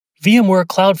VMware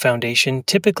Cloud Foundation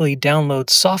typically downloads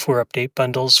software update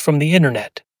bundles from the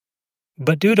Internet.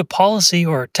 But due to policy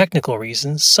or technical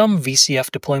reasons, some VCF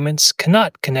deployments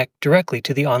cannot connect directly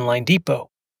to the online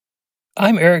depot.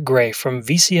 I'm Eric Gray from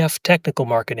VCF Technical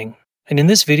Marketing, and in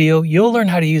this video, you'll learn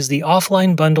how to use the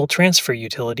Offline Bundle Transfer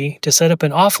utility to set up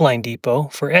an offline depot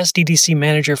for SDDC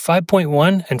Manager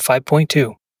 5.1 and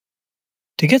 5.2.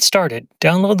 To get started,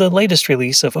 download the latest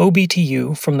release of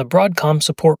OBTU from the Broadcom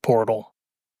support portal.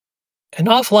 An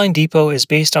offline depot is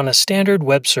based on a standard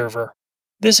web server.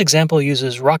 This example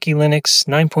uses Rocky Linux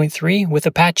 9.3 with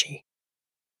Apache.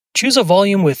 Choose a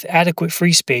volume with adequate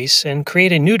free space and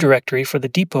create a new directory for the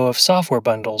depot of software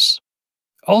bundles.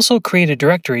 Also create a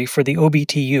directory for the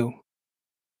OBTU.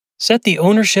 Set the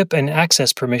ownership and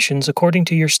access permissions according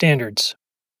to your standards.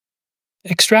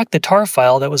 Extract the tar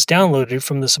file that was downloaded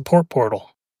from the support portal.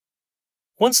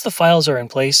 Once the files are in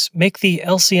place, make the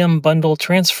LCM Bundle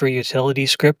Transfer utility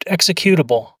script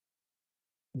executable.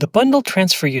 The Bundle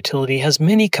Transfer utility has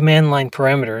many command line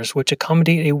parameters which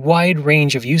accommodate a wide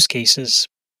range of use cases.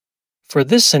 For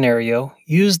this scenario,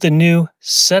 use the new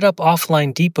Setup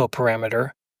Offline Depot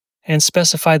parameter and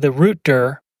specify the root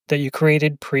dir that you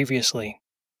created previously.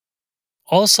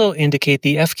 Also indicate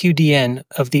the FQDN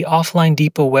of the Offline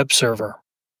Depot web server.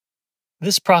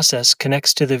 This process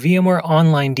connects to the VMware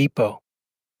Online Depot.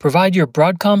 Provide your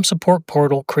Broadcom support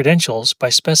portal credentials by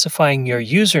specifying your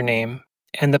username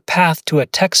and the path to a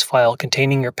text file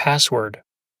containing your password.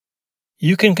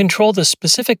 You can control the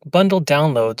specific bundle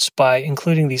downloads by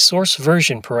including the source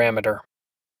version parameter.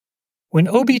 When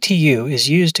OBTU is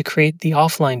used to create the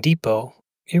offline depot,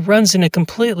 it runs in a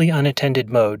completely unattended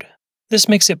mode. This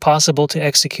makes it possible to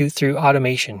execute through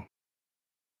automation.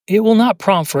 It will not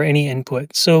prompt for any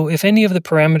input, so if any of the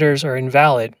parameters are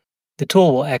invalid, the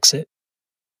tool will exit.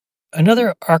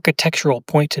 Another architectural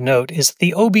point to note is that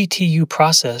the OBTU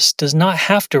process does not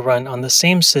have to run on the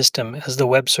same system as the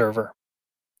web server.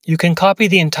 You can copy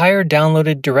the entire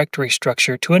downloaded directory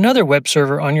structure to another web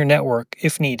server on your network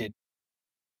if needed.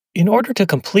 In order to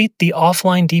complete the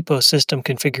offline depot system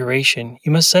configuration,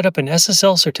 you must set up an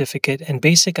SSL certificate and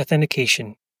basic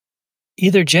authentication.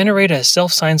 Either generate a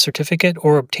self-signed certificate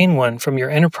or obtain one from your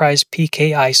enterprise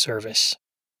PKI service.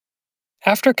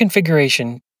 After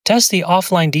configuration, test the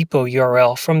offline depot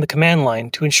URL from the command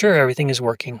line to ensure everything is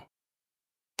working.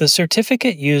 The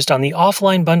certificate used on the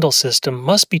offline bundle system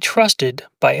must be trusted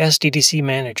by SDDC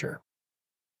Manager.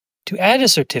 To add a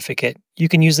certificate, you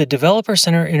can use the Developer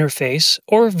Center interface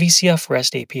or VCF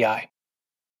REST API.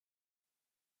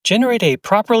 Generate a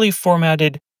properly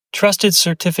formatted Trusted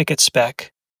Certificate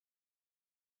spec.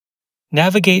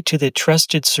 Navigate to the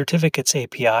Trusted Certificates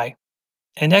API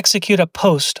and execute a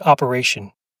POST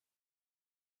operation.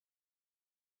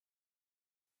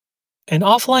 An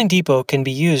offline depot can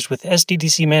be used with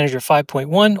SDDC Manager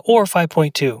 5.1 or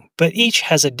 5.2, but each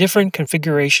has a different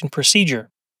configuration procedure.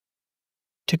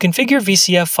 To configure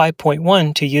VCF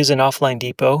 5.1 to use an offline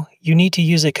depot, you need to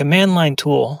use a command line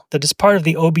tool that is part of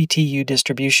the OBTU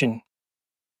distribution.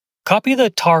 Copy the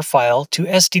tar file to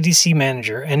SDDC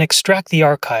Manager and extract the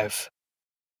archive.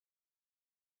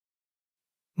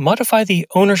 Modify the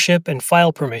ownership and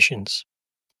file permissions.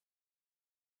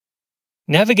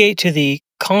 Navigate to the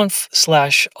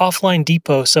conf/offline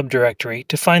depot subdirectory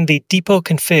to find the depot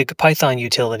config Python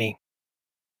utility.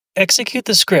 Execute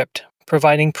the script,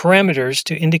 providing parameters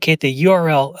to indicate the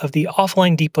URL of the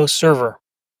offline depot server.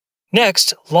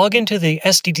 Next, log into the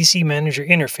SDDC Manager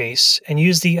interface and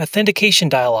use the authentication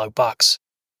dialog box,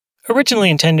 originally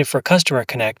intended for Customer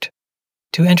Connect,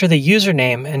 to enter the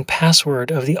username and password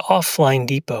of the offline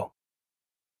depot.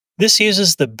 This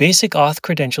uses the basic auth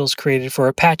credentials created for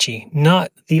Apache,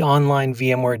 not the online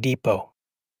VMware depot.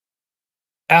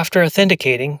 After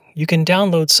authenticating, you can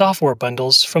download software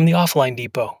bundles from the offline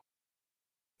depot.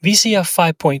 VCF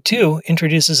 5.2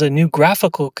 introduces a new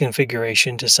graphical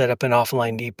configuration to set up an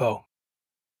offline depot.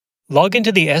 Log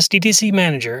into the SDDC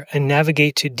Manager and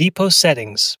navigate to Depot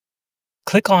Settings.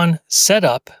 Click on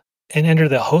Setup and enter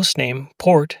the hostname,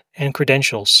 port, and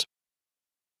credentials.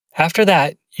 After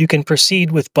that, you can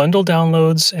proceed with bundle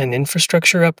downloads and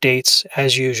infrastructure updates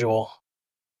as usual.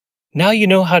 Now you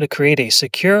know how to create a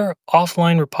secure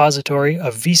offline repository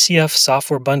of VCF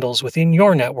software bundles within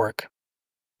your network.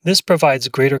 This provides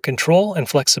greater control and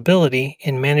flexibility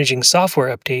in managing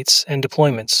software updates and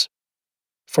deployments.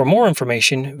 For more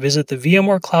information, visit the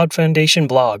VMware Cloud Foundation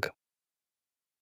blog.